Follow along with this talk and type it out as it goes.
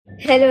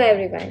Hello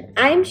everyone,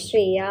 I am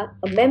Shreya,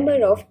 a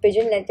member of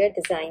Pigeon Letter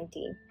Design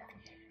Team.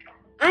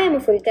 I am a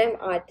full-time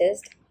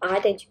artist,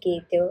 art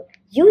educator,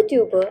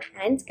 YouTuber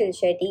and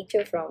Skillshare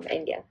teacher from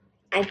India.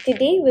 And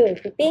today we will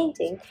be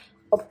painting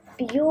a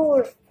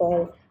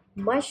beautiful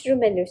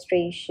mushroom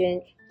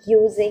illustration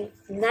using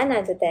none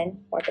other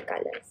than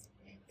watercolors.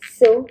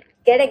 So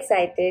get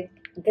excited,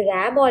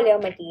 grab all your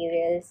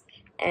materials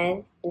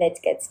and let's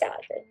get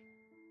started.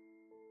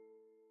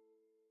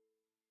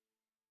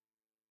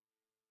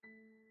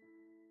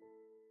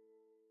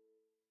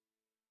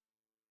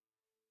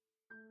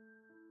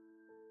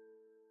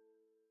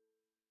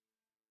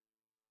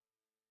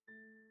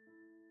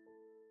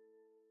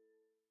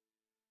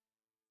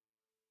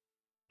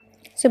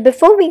 So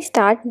before we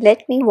start,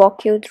 let me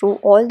walk you through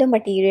all the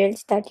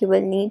materials that you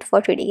will need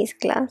for today's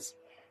class.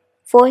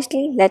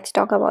 Firstly, let's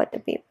talk about the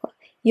paper.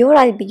 Here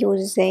I'll be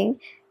using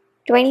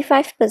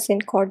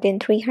 25% cotton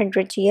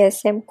 300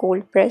 GSM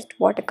cold pressed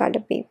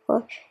watercolor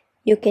paper.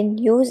 You can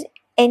use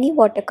any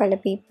watercolor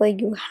paper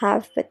you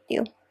have with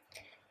you.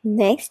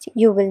 Next,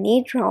 you will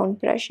need round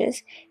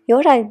brushes.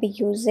 Here I'll be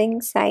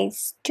using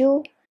size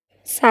 2,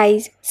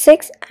 size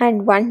 6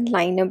 and 1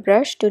 liner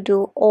brush to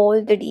do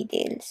all the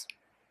details.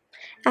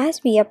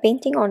 As we are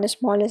painting on a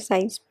smaller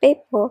size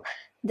paper,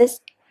 this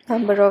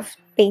number of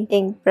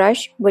painting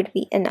brush would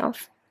be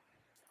enough.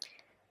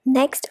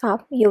 Next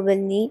up, you will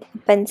need a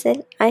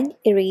pencil and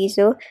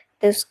eraser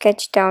to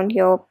sketch down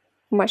your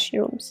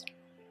mushrooms.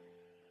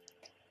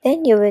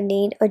 Then you will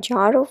need a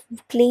jar of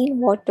clean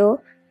water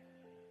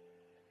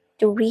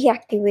to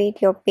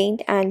reactivate your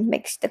paint and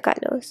mix the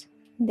colors.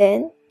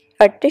 Then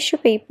a tissue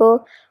paper,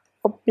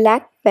 a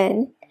black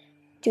pen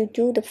to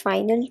do the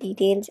final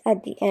details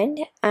at the end,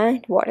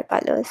 and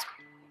watercolors.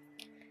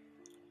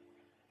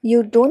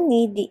 You don't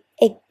need the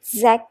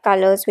exact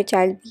colors which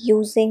I'll be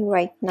using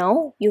right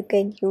now. You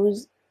can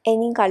use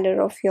any color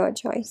of your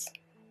choice.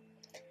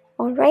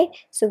 Alright,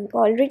 so we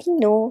already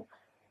know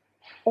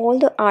all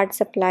the art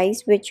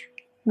supplies which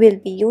we'll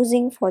be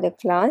using for the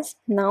class.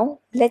 Now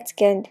let's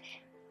get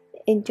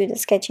into the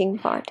sketching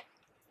part.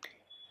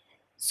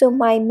 So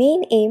my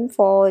main aim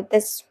for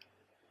this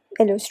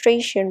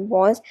illustration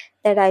was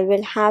that I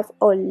will have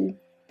a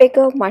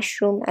bigger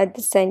mushroom at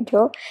the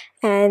center,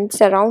 and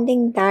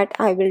surrounding that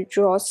I will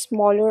draw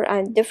smaller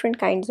and different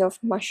kinds of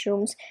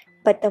mushrooms,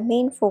 but the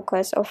main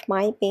focus of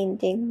my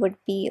painting would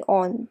be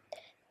on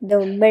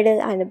the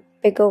middle and a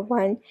bigger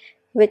one,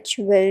 which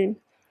will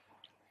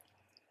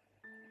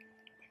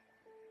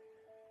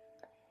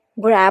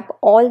grab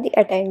all the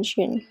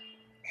attention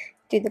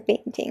to the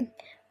painting.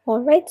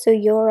 Alright, so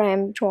here I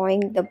am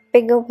drawing the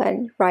bigger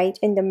one right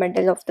in the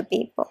middle of the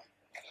paper.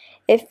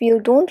 If you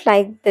don't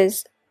like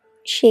this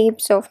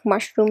shapes of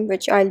mushroom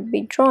which I'll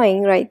be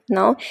drawing right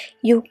now,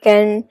 you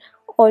can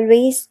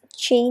always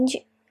change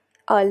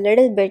a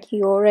little bit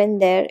here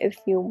and there if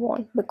you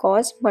want,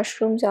 because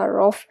mushrooms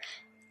are of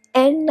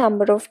n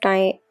number of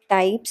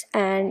types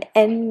and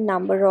n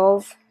number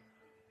of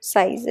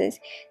sizes,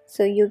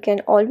 so you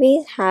can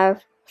always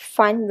have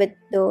fun with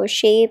the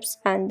shapes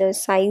and the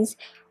size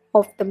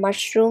of the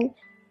mushroom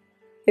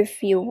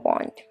if you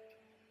want.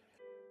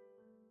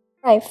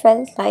 I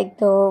felt like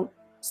the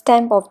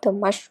stem of the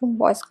mushroom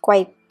was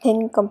quite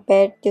thin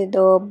compared to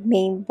the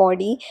main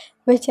body,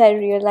 which I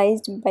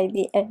realized by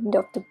the end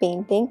of the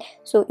painting.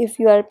 So if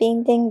you are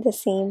painting the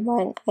same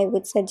one, I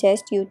would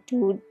suggest you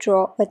to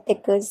draw a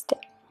thicker stem.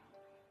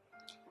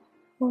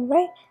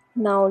 Alright,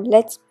 now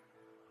let's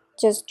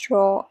just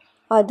draw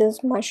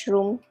others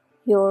mushroom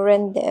here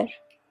and there.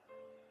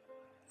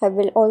 I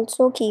will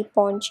also keep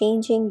on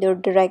changing the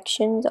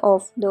directions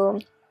of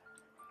the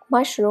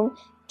mushroom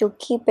to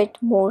keep it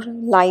more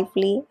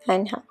lively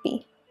and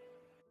happy.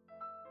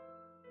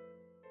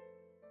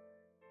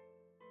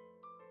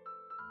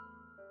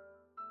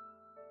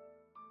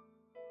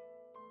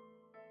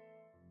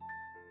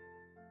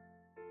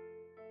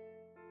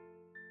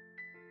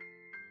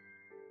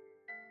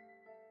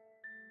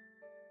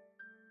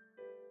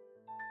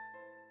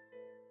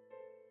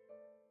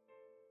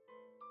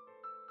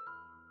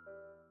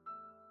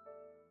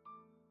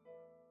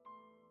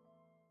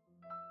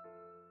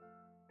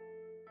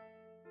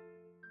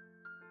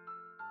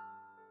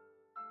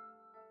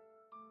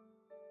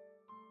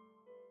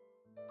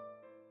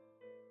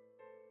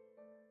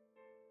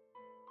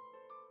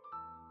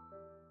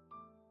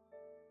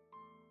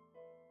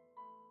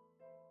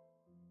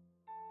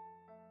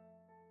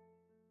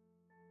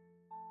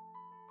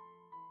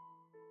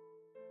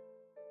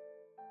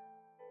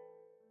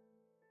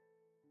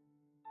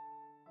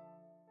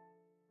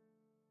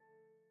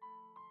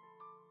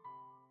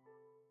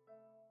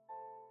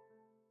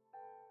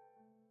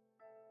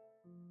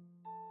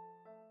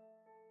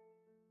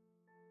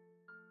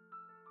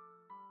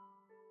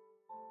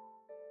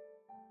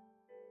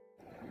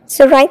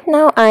 So right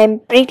now I'm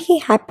pretty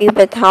happy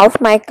with how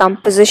my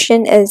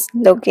composition is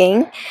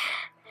looking,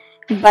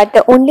 but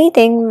the only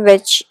thing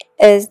which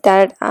is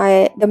that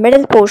the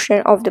middle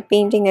portion of the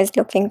painting is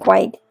looking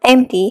quite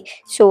empty,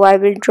 so I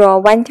will draw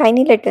one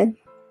tiny little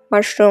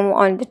mushroom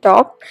on the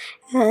top,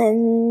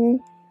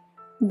 and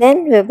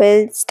Then we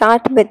will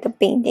start with the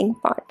painting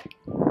part.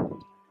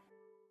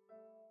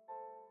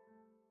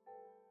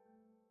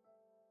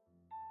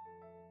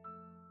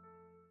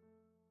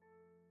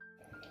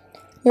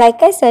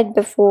 Like I said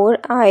before,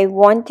 I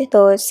want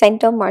the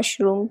center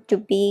mushroom to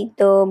be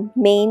the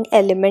main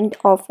element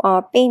of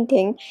our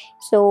painting,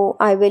 so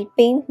I will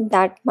paint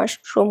that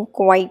mushroom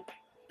quite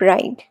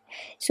bright.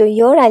 So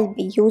here I'll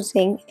be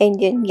using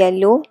Indian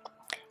yellow,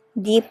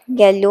 deep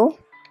yellow,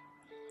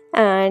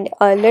 and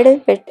a little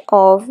bit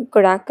of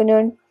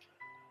Korakuen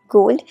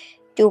gold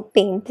to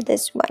paint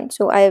this one.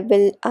 So I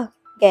will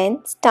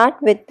again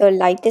start with the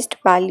lightest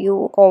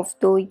value of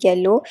the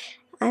yellow,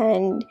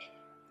 and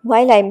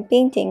while I'm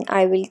painting,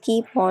 I will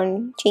keep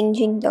on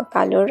changing the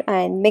color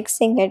and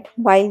mixing it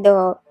while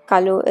the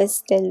color is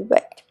still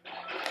wet.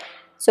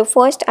 So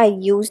first I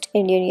used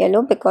Indian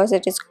yellow because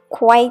it is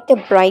quite a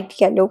bright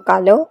yellow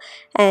color,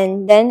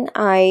 and then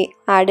I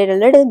added a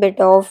little bit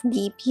of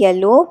deep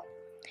yellow,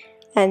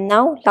 and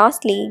now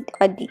lastly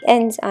at the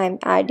ends I'm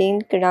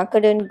adding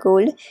Korakuen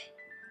gold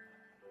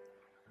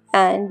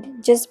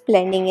and just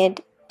blending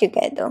it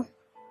together.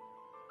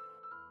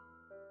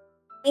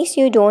 In case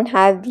you don't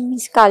have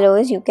these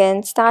colors, you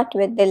can start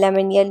with the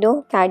lemon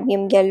yellow,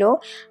 cadmium yellow,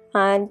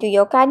 and to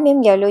your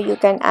cadmium yellow you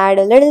can add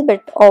a little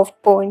bit of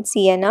burnt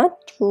sienna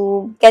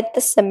to get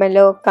the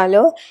similar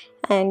color,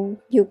 and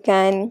you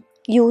can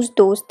use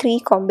those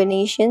three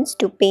combinations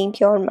to paint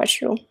your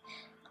mushroom.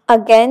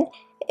 Again,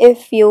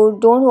 if you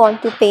don't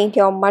want to paint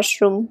your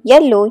mushroom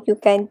yellow, you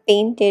can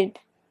paint it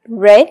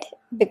red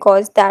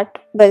because that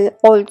will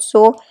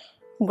also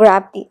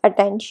grab the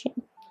attention.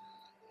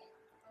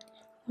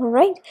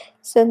 Alright,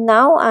 so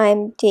now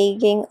I'm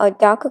taking a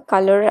darker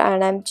color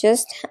and I'm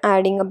just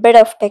adding a bit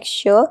of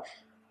texture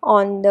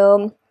on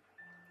the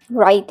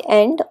right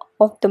end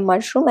of the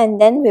mushroom, and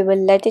then we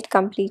will let it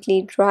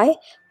completely dry.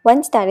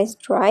 Once that is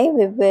dry,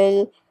 we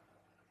will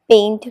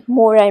paint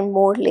more and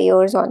more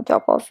layers on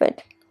top of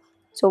it.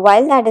 So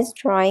while that is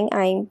drying,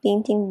 I'm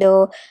painting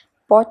the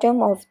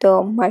bottom of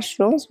the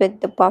mushrooms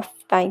with the buff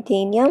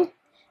titanium,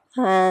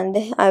 and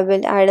I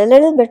will add a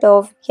little bit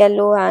of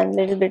yellow and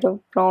little bit of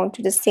brown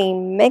to the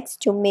same mix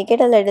to make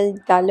it a little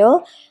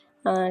duller,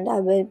 and I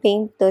will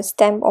paint the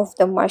stem of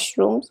the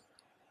mushrooms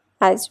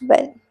as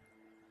well.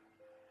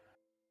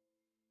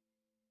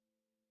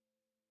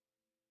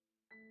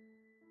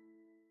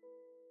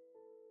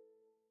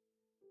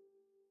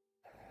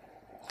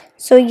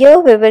 So here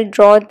we will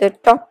draw the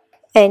top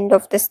end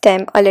of the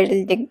stem a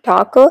little bit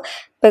darker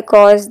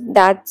because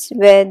that's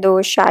where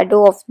the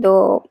shadow of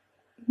the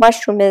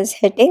mushroom is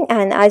hitting,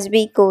 and as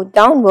we go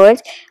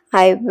downwards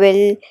I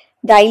will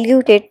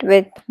dilute it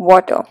with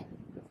water.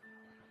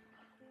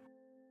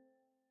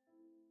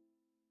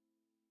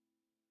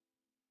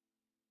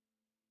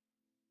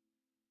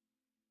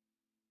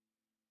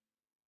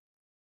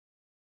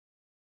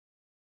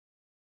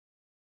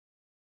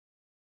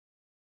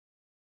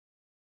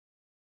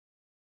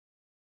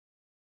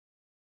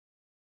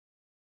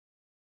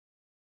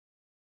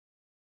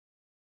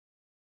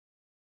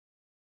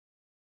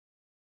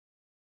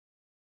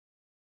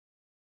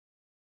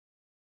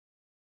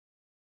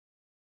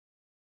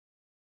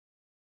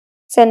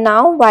 So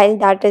now while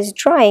that is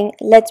drying,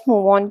 let's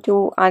move on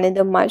to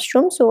another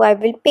mushroom. So I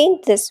will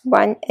paint this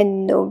one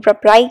in the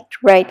bright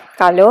red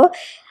color.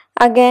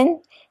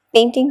 Again,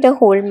 painting the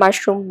whole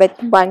mushroom with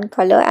one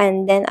color,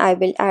 and then I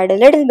will add a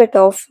little bit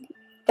of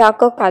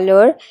darker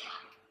color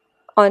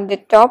on the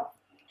top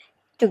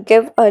to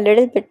give a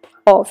little bit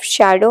of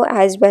shadow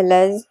as well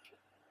as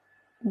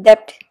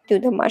depth to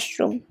the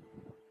mushroom.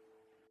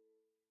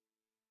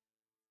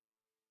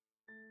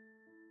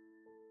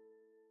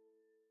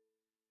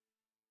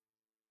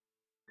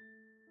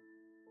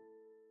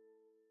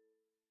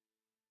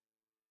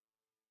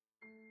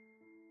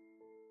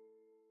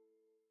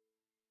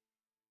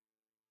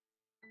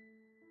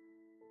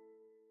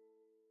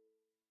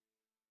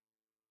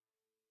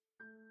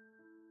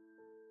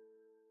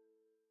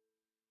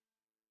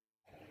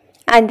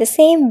 And the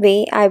same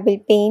way I will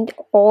paint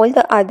all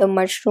the other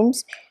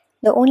mushrooms.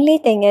 The only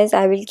thing is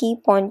I will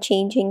keep on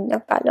changing the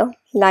color.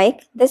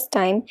 Like this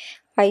time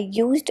I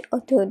used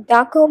the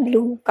darker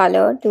blue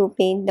color to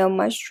paint the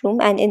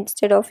mushroom, and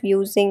instead of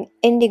using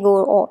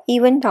indigo or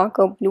even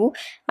darker blue,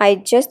 I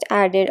just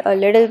added a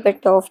little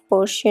bit of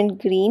Persian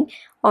green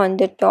on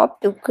the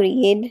top to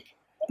create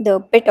the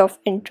bit of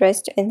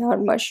interest in our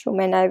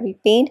mushroom, and I will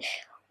paint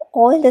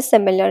all the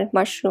similar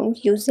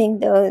mushrooms using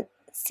the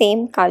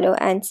same color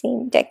and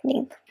same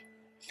technique.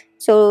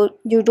 So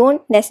you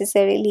don't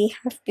necessarily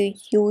have to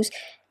use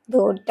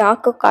the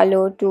darker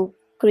color to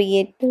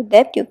create the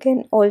depth. You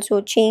can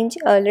also change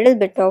a little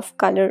bit of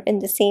color in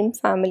the same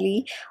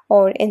family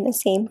or in the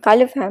same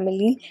color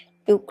family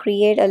to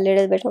create a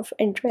little bit of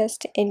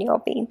interest in your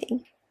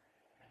painting.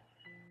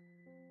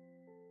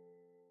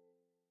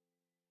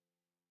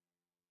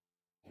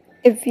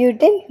 If you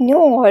didn't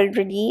know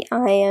already,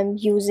 I am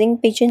using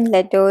pigeon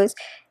letters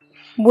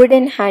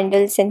wooden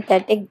handle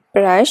synthetic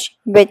brush,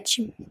 which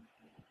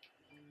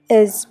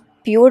is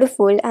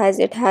beautiful as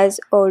it has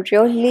a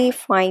really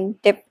fine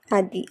tip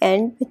at the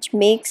end, which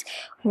makes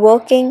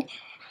working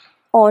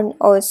on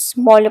a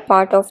smaller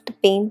part of the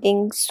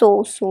painting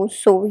so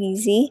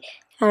easy.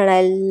 And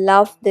I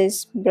love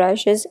these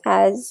brushes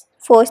as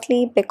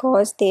firstly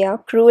because they are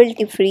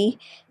cruelty free,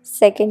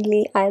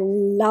 secondly I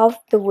love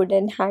the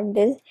wooden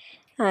handle,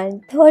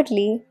 and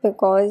thirdly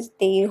because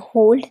they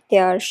hold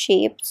their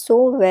shape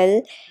so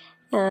well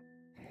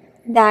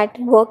that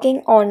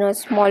working on a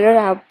smaller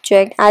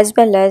object as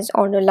well as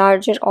on a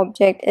larger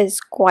object is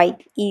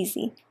quite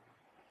easy.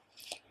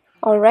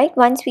 Alright,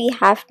 once we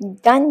have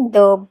done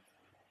the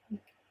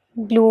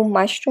blue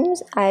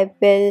mushrooms, I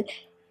will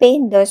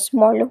paint the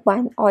smaller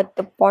one at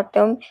the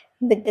bottom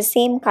with the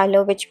same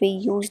color which we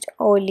used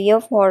earlier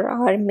for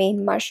our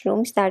main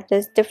mushrooms, that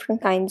is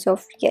different kinds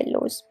of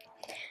yellows.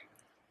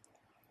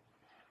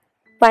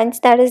 Once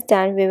that is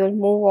done, we will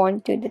move on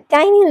to the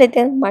tiny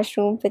little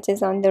mushroom which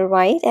is on the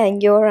right,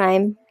 and here I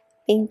am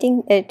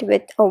painting it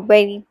with a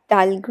very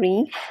dull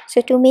green.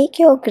 So to make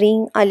your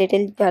green a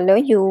little duller,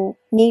 you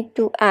need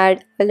to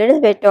add a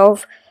little bit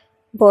of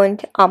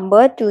burnt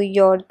umber to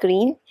your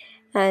green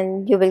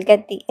and you will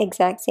get the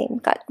exact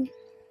same color.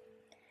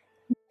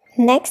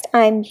 Next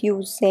I'm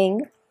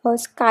using a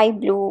sky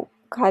blue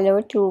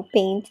color to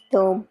paint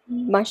the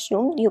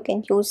mushroom. You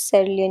can use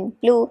cerulean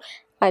blue,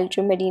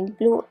 ultramarine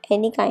blue,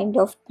 any kind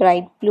of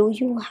bright blue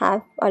you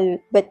have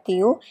with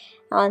you.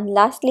 And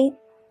lastly,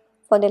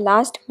 for the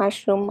last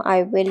mushroom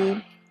I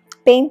will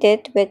paint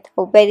it with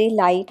a very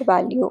light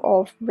value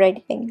of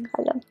red pink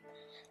color.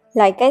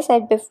 Like I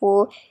said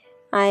before,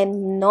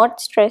 I'm not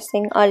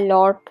stressing a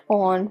lot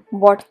on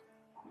what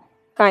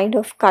kind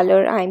of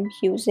color I'm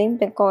using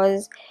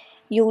because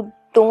you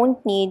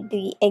don't need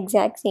the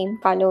exact same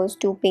colors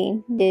to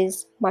paint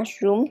this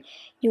mushroom.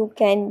 You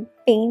can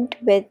paint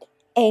with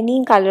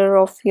any color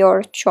of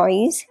your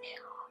choice.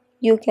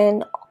 You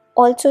can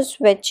also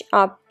switch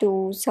up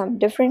to some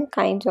different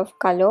kinds of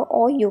color,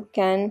 or you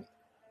can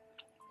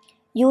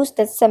use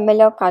the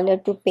similar color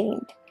to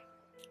paint.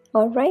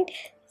 Alright,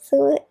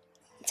 so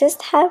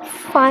just have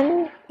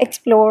fun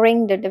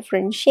exploring the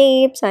different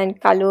shapes and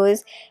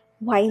colors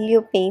while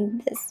you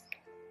paint this.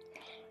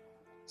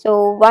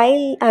 So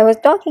while I was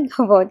talking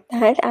about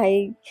that,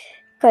 I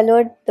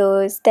colored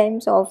the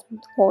stems of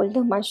all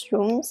the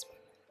mushrooms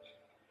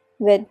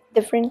with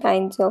different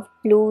kinds of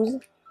blues,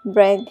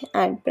 red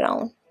and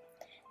brown.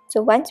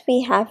 So once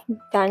we have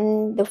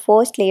done the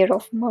first layer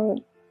of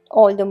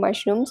all the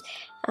mushrooms,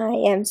 I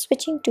am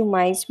switching to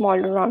my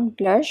smaller round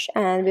blush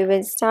and we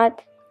will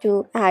start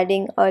to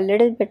adding a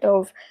little bit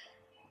of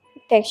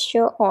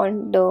texture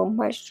on the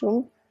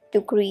mushroom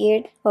to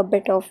create a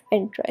bit of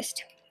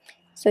interest.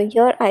 So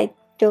here I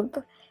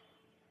took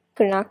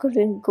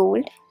quinacridone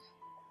gold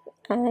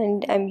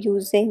and I'm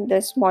using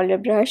the smaller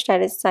brush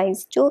that is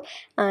size 2,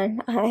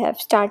 and I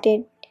have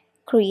started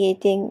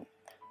creating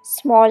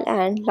small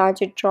and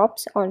larger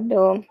drops on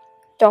the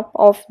top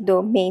of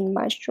the main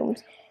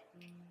mushrooms.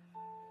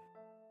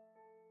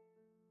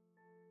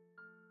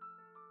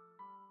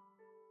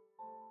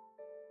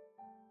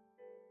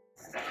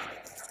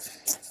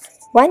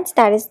 Once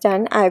that is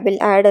done, I will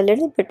add a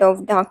little bit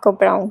of darker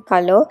brown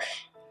color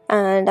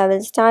and I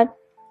will start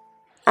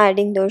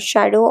adding the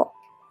shadow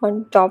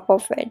on top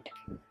of it.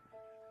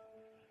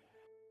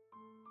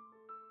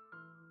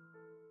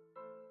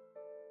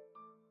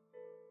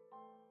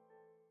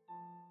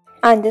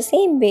 And the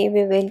same way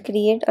we will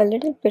create a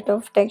little bit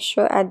of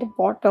texture at the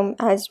bottom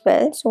as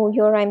well. So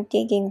here I'm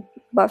taking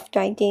buff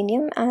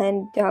titanium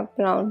and dark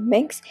brown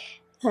mix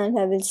and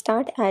I will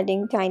start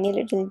adding tiny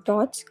little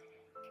dots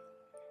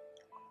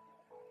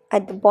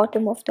at the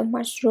bottom of the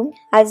mushroom,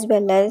 as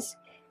well as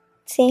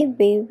same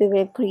way we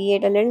will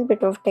create a little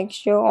bit of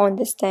texture on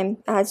the stem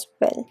as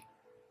well.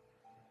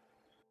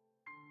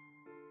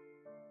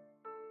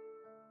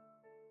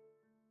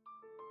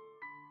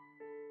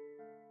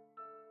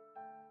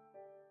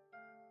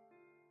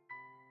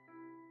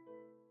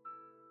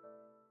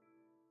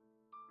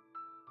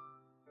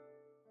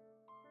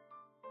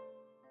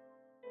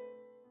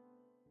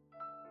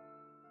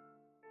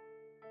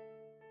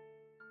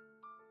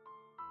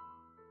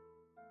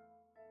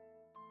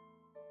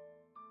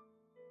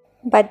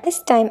 But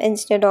this time,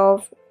 instead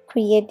of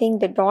creating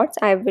the dots,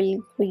 I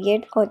will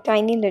create a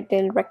tiny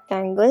little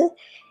rectangle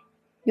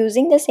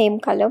using the same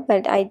color,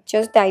 but I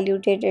just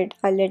diluted it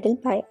a little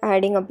by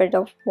adding a bit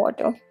of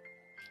water.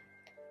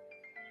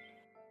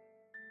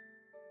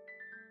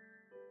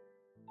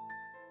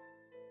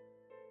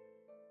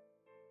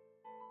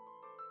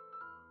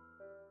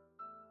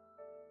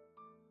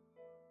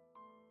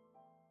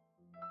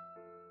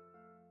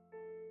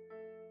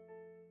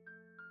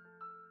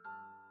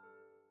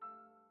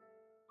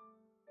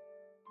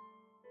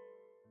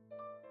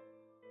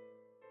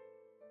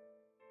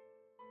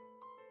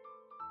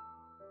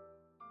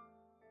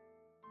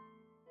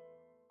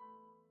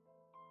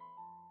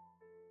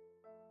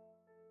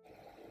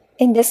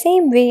 In the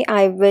same way,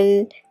 I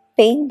will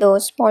paint the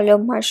smaller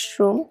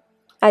mushroom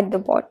at the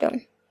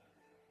bottom.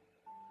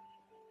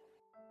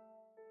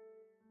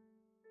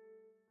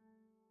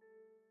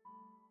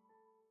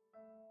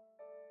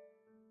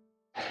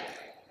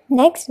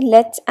 Next,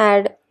 let's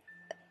add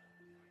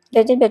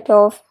little bit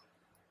of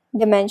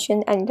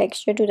dimension and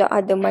texture to the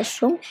other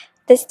mushroom.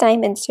 This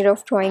time, instead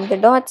of drawing the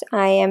dots,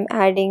 I am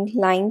adding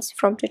lines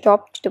from the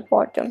top to the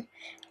bottom.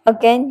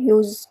 Again,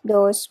 use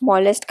the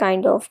smallest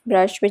kind of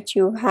brush which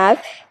you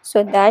have,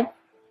 so that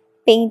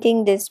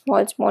painting these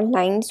small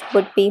lines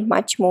would be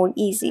much more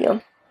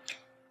easier.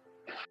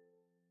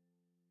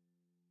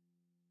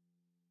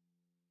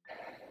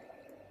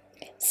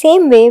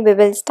 Same way, we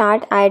will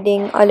start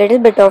adding a little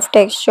bit of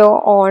texture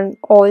on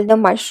all the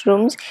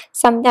mushrooms.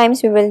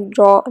 Sometimes we will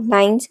draw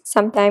lines,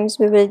 sometimes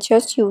we will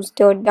just use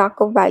the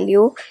darker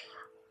value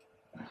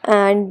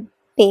and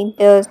paint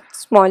the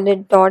smaller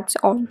dots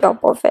on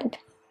top of it.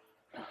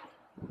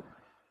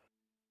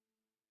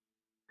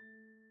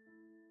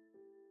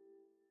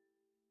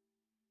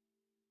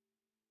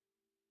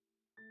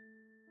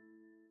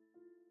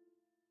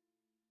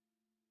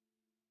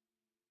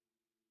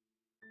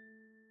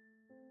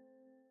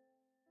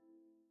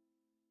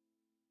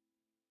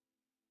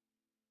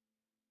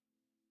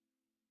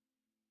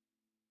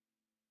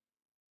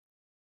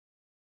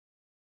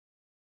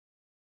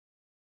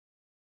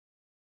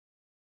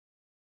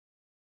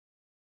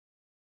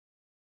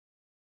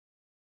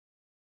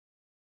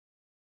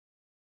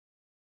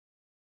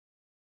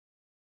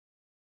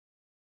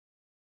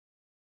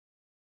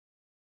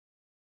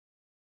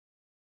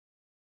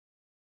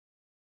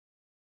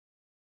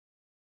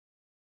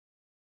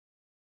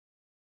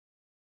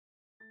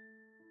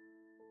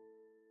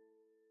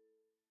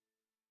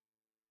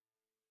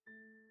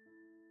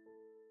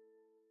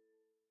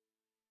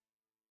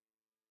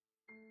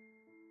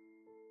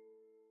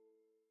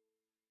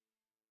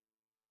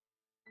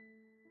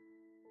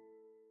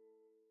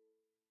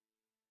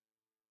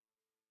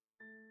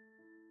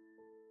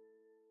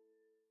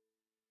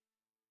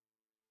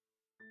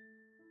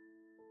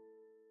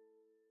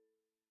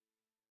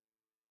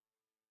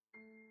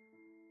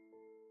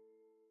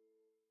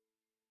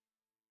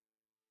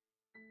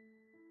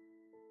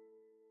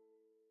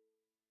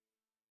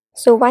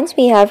 So once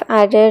we have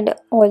added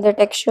all the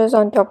textures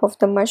on top of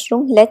the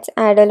mushroom, let's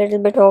add a little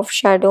bit of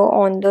shadow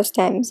on the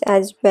stems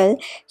as well.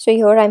 So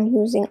here I'm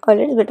using a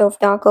little bit of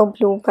darker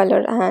blue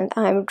color and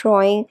I'm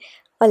drawing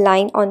a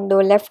line on the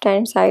left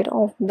hand side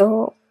of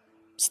the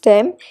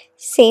stem.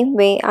 Same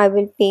way I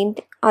will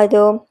paint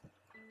other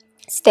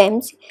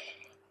stems,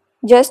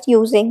 just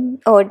using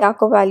a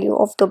darker value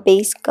of the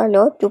base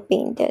color to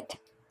paint it.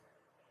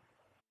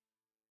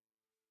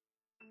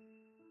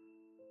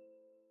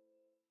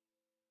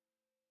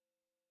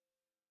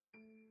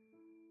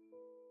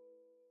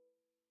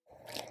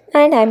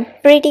 And I'm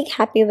pretty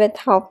happy with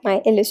how my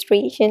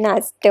illustration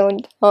has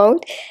turned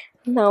out.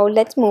 Now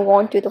let's move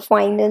on to the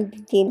final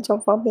details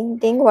of our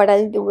painting. What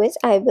I'll do is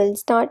I will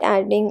start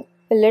adding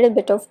a little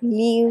bit of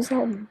leaves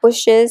and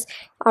bushes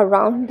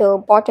around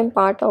the bottom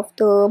part of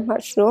the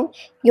mushroom.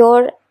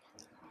 Here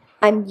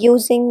I'm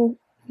using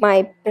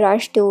my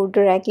brush to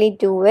directly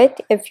do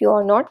it. If you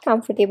are not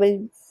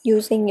comfortable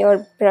using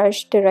your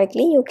brush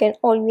directly, you can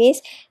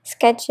always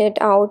sketch it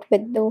out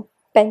with the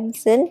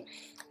pencil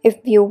if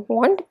you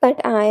want,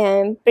 but I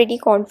am pretty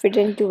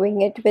confident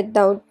doing it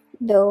without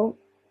the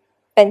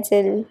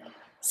pencil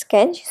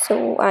sketch,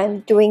 so I'm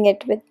doing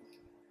it with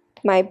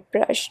my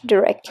brush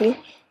directly.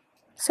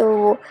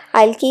 So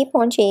I'll keep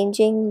on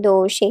changing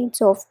the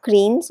shades of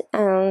greens,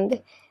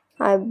 and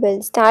I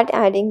will start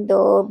adding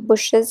the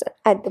bushes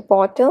at the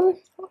bottom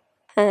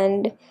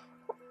and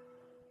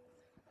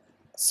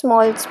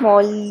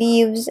small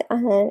leaves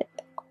on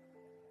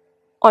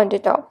the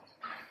top.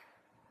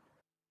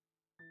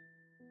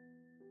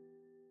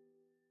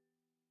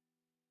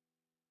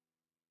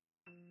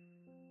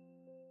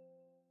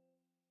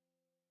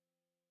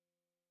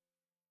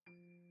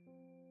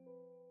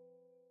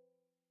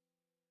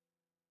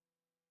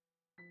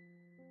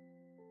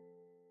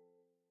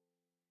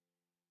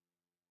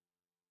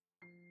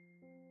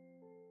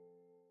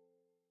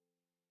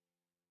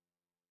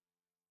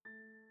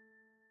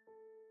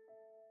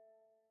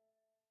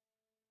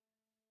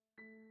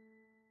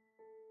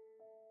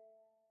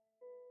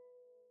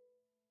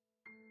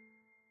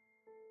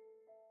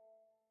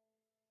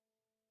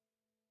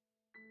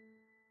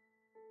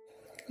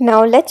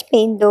 Now let's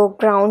paint the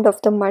ground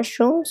of the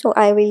mushroom. So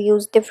I will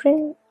use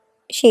different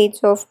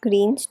shades of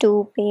greens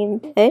to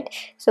paint it.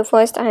 So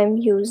first I'm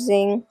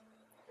using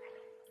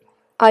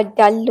a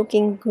dull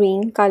looking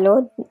green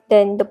color,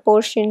 then the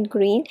Persian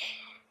green,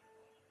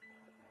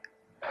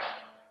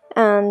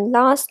 and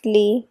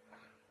lastly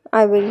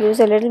I will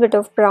use a little bit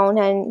of brown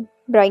and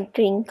bright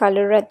green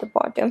color at the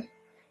bottom.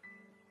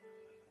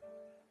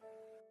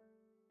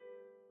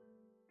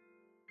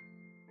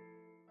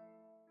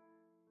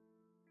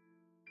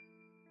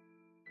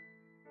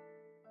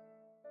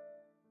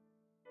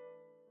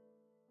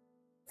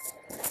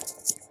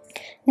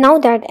 Now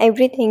that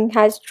everything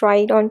has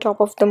dried on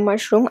top of the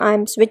mushroom, I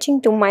am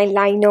switching to my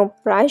liner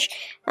brush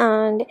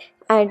and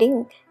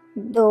adding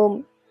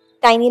the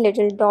tiny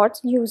little dots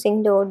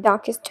using the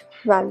darkest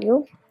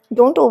value.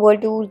 Don't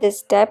overdo this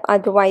step,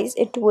 otherwise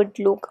it would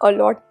look a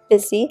lot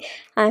busy.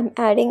 I'm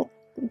adding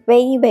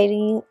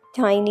very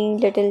tiny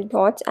little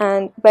dots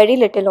and very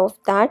little of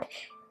that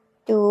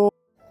to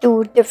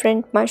two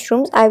different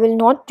mushrooms. I will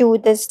not do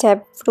this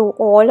step through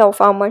all of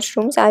our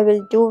mushrooms. I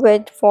will do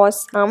it for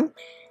some,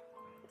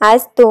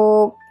 as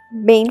the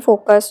main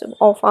focus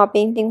of our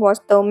painting was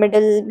the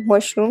middle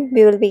mushroom.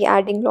 We will be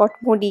adding lot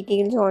more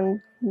details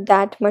on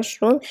that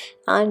mushroom,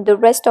 and the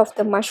rest of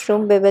the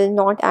mushroom we will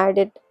not add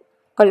it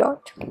a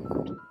lot.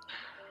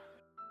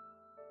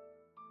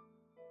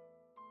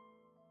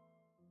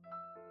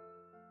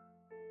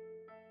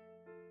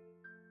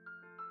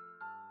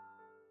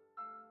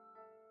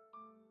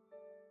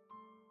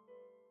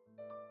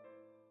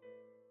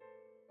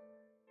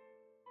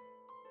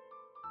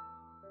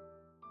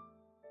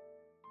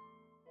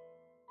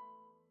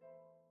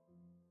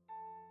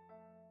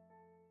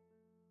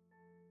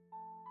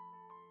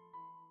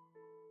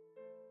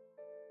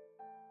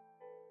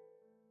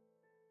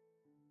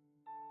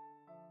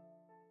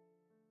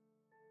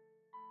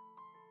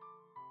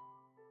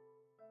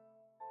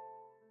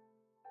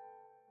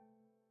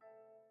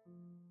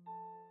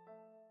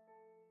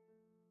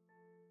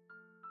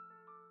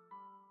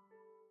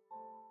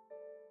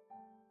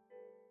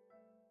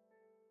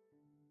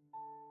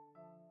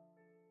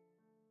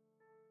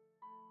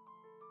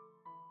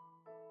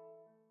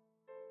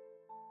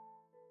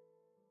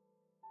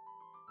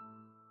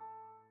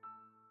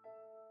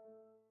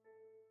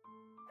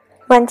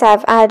 Once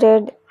I've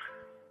added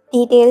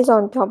details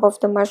on top of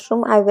the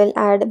mushroom, I will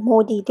add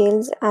more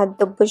details at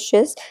the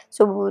bushes.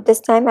 So this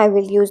time I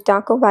will use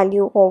darker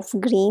value of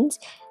greens,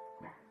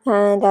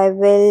 and I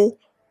will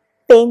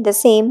paint the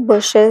same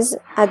bushes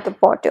at the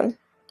bottom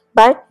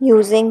but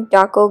using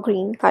darker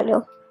green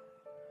color.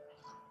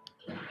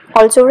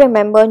 Also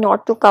remember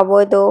not to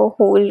cover the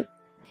whole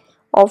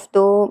of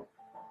the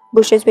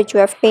bushes which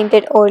you have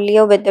painted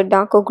earlier with the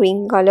darker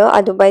green color,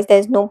 otherwise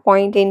there's no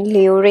point in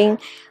layering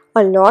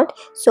a lot.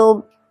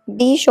 So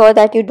be sure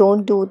that you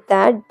don't do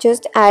that,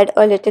 just add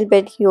a little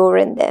bit here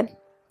and there.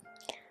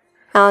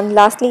 And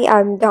lastly,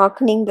 I'm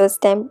darkening the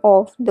stem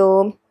of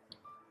the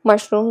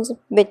mushrooms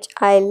which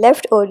I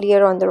left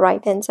earlier on the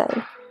right hand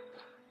side.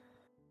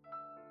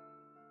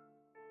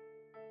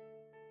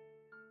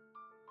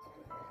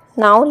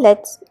 Now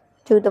let's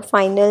do the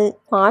final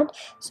part.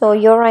 So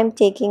here I'm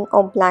taking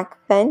a black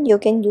pen. You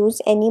can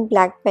use any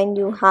black pen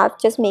you have,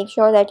 just make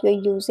sure that you're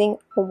using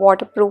a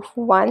waterproof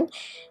one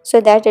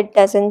so that it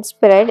doesn't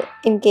spread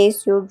in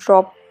case you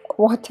drop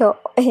water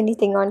or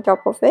anything on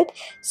top of it.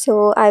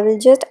 So I will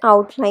just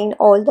outline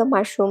all the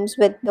mushrooms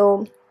with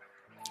the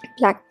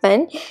black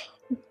pen.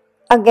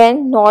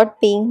 Again, not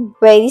being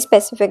very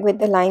specific with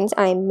the lines,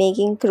 I'm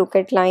making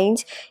crooked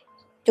lines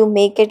to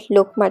make it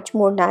look much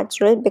more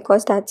natural,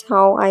 because that's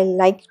how I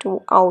like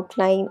to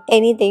outline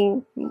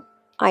anything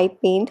I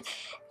paint.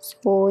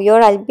 So here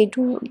I'll be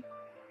doing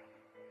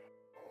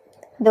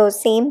the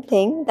same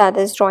thing, that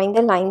is drawing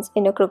the lines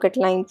in a crooked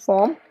line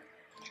form.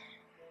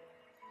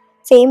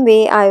 Same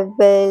way I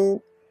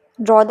will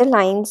draw the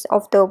lines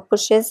of the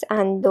bushes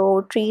and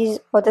the trees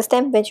or the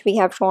stem which we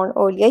have drawn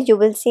earlier. You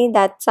will see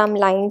that some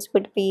lines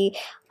would be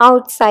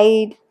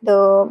outside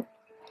the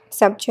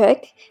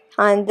subject,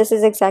 and this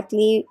is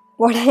exactly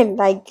what I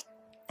like,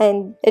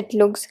 and it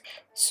looks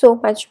so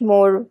much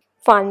more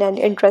fun and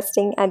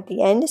interesting at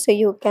the end, so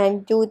you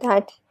can do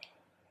that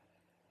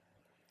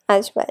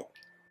as well.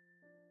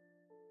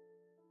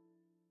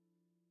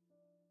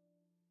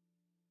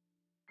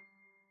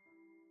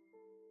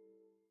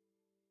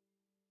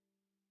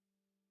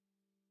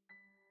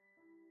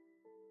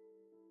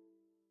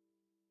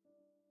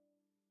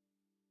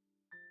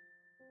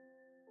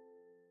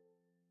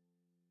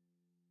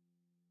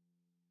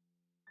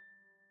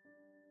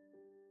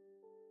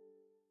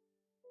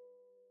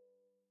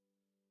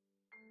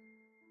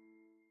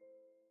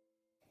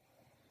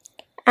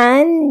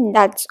 And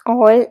that's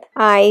all.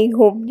 I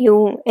hope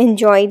you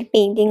enjoyed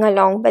painting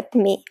along with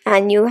me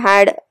and you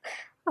had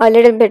a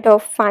little bit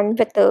of fun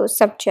with the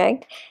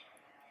subject.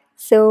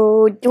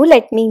 So do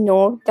let me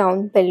know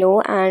down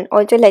below, and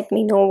also let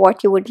me know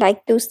what you would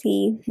like to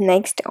see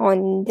next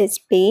on this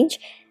page.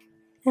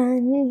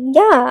 And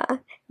yeah,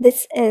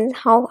 this is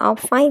how our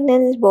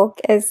final work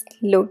is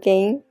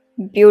looking.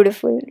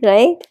 Beautiful,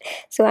 right?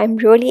 So I'm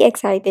really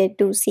excited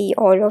to see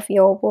all of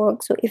your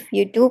work. So if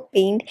you do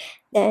paint,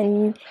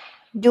 then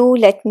do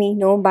let me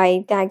know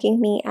by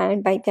tagging me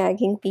and by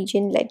tagging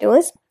pigeon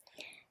letters.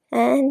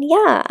 And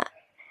yeah,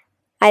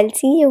 I'll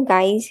see you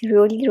guys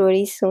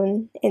really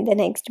soon in the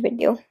next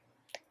video.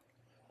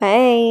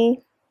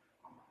 Bye.